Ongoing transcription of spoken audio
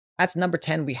At number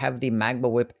 10, we have the Magma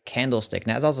Whip Candlestick.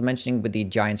 Now, as I was mentioning with the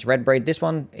Giant's Red Braid, this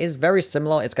one is very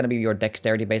similar. It's going to be your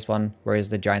dexterity-based one, whereas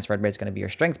the Giant's Red Braid is going to be your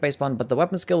strength-based one. But the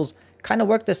weapon skills kind of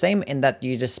work the same in that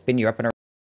you just spin your weapon around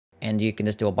and you can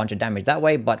just do a bunch of damage that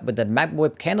way. But with the Magma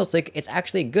Whip Candlestick, it's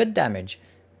actually good damage,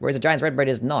 whereas the Giant's Red Braid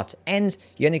is not. And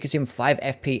you only consume 5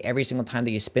 FP every single time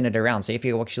that you spin it around. So if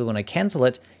you actually want to cancel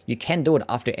it, you can do it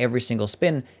after every single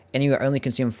spin, and you only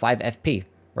consume 5 FP.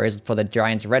 Whereas for the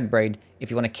Giant's Red Braid, if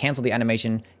you want to cancel the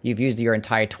animation, you've used your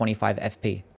entire 25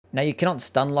 FP. Now, you cannot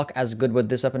stun lock as good with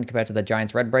this weapon compared to the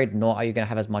Giant's Red Braid, nor are you going to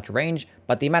have as much range,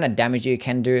 but the amount of damage you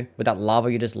can do with that lava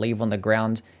you just leave on the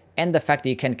ground, and the fact that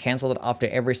you can cancel it after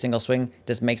every single swing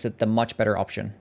just makes it the much better option.